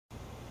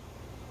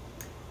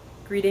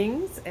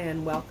Greetings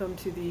and welcome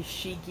to the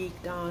She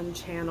Geek Dawn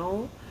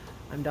channel.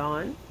 I'm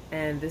Dawn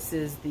and this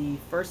is the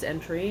first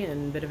entry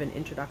and a bit of an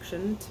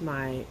introduction to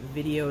my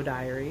video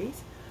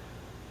diaries.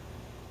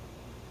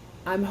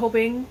 I'm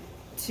hoping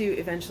to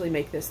eventually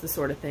make this the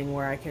sort of thing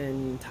where I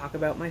can talk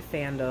about my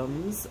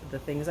fandoms, the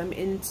things I'm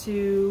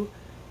into,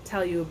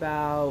 tell you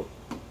about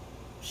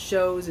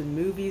shows and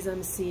movies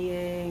I'm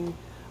seeing,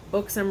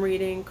 books I'm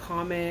reading,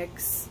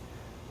 comics,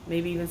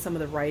 maybe even some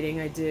of the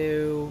writing I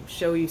do,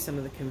 show you some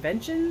of the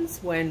conventions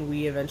when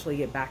we eventually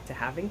get back to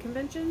having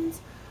conventions,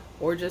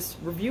 or just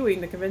reviewing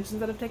the conventions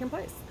that have taken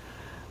place.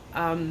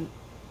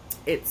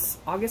 It's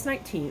August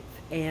 19th,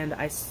 and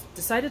I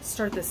decided to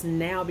start this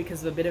now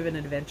because of a bit of an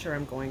adventure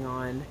I'm going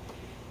on,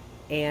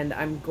 and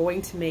I'm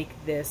going to make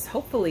this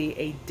hopefully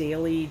a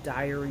daily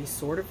diary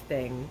sort of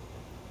thing.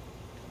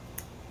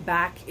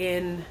 Back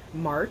in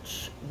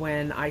March,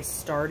 when I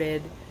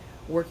started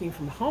working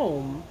from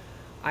home,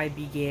 I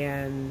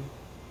began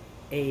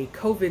a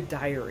COVID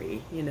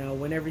diary, you know,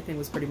 when everything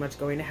was pretty much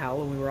going to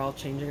hell and we were all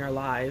changing our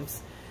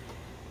lives.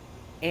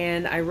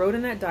 And I wrote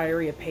in that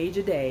diary a page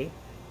a day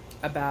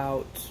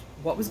about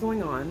what was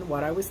going on,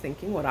 what I was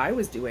thinking, what I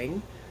was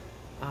doing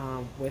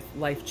with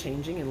life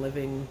changing and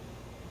living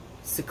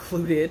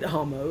secluded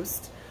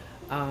almost.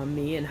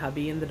 Me and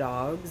hubby and the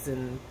dogs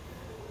and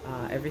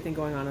everything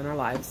going on in our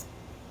lives.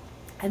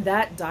 And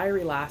that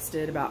diary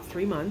lasted about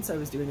 3 months. I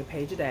was doing a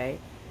page a day.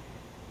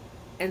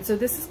 And so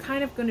this is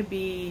kind of going to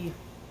be,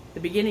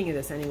 the beginning of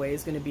this anyway,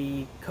 is going to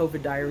be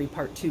COVID Diary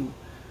Part 2.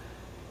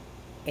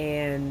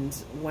 And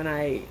when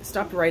I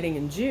stopped writing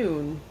in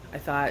June, I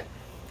thought,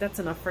 that's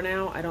enough for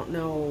now. I don't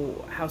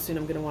know how soon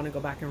I'm going to want to go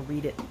back and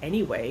read it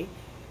anyway.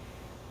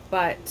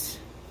 But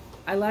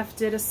I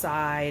left it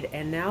aside,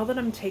 and now that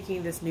I'm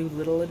taking this new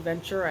little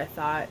adventure, I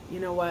thought, you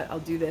know what, I'll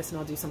do this and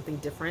I'll do something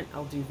different.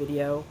 I'll do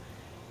video,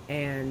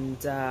 and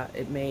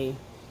it may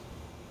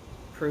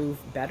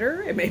prove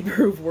better, it may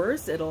prove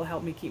worse, it'll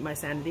help me keep my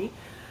sanity.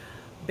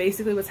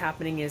 Basically what's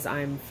happening is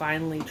I'm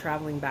finally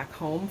traveling back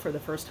home for the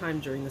first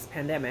time during this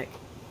pandemic.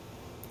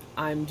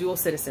 I'm dual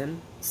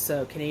citizen,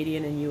 so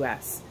Canadian and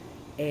US,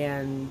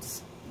 and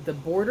the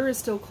border is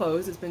still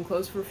closed. It's been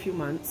closed for a few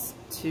months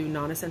to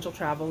non-essential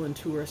travel and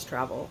tourist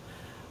travel,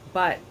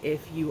 but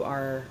if you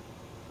are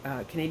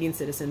a Canadian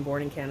citizen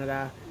born in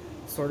Canada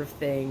sort of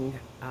thing,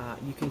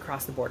 you can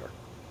cross the border.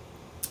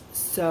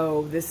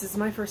 So this is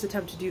my first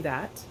attempt to do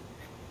that.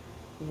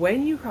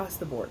 When you cross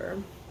the border,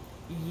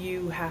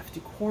 you have to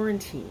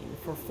quarantine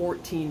for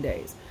 14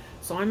 days.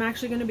 So I'm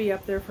actually going to be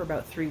up there for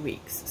about 3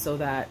 weeks, so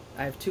that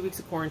I have 2 weeks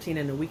of quarantine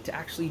and a week to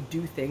actually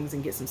do things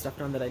and get some stuff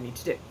done that I need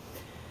to do.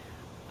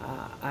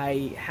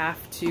 I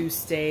have to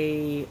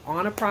stay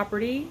on a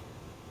property,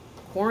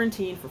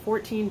 quarantine for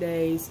 14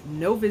 days,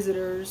 no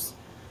visitors,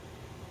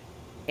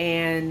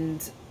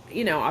 and,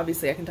 you know,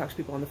 obviously I can talk to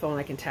people on the phone,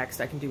 I can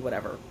text, I can do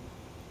whatever.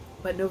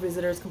 But no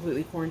visitors,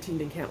 completely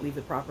quarantined, and can't leave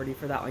the property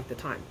for that length of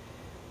time.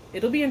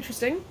 It'll be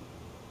interesting.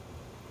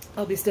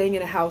 I'll be staying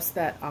in a house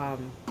that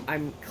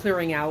I'm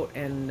clearing out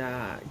and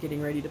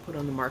getting ready to put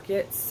on the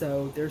market,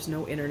 so there's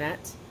no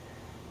internet.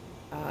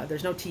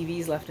 There's no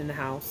TVs left in the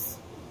house.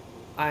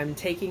 I'm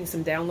taking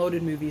some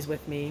downloaded movies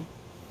with me.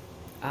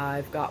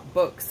 I've got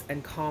books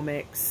and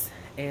comics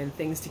and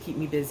things to keep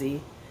me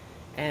busy,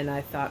 and I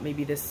thought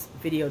maybe this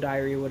video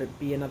diary would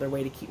be another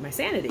way to keep my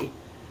sanity.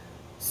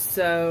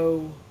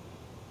 So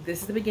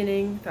this is the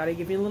beginning. Thought I'd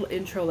give you a little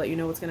intro, let you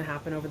know what's going to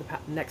happen over the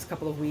next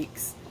couple of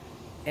weeks.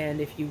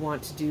 And if you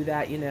want to do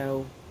that, you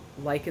know,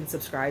 like and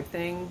subscribe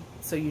thing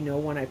so you know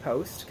when I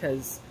post,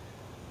 because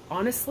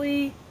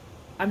honestly,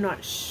 I'm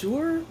not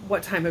sure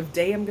what time of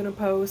day I'm going to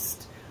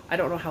post. I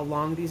don't know how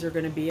long these are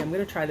going to be. I'm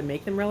going to try to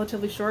make them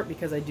relatively short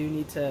because I do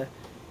need to,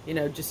 you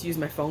know, just use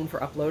my phone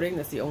for uploading.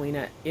 That's the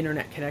only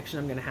internet connection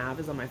I'm going to have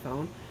is on my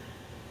phone.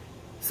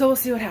 So we'll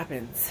see what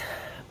happens.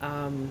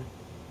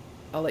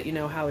 I'll let you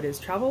know how it is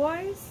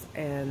travel-wise,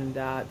 and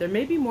there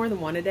may be more than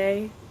one a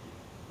day,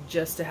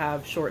 just to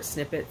have short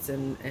snippets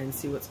and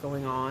see what's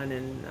going on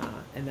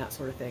and that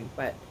sort of thing.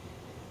 But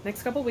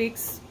next couple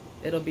weeks,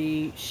 it'll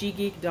be She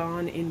Geek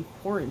Dawn in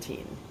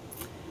quarantine.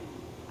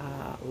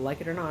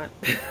 Like it or not,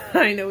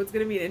 I know it's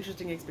going to be an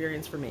interesting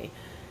experience for me,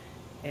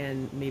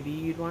 and maybe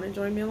you'd want to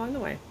join me along the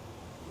way.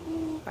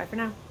 Bye for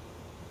now.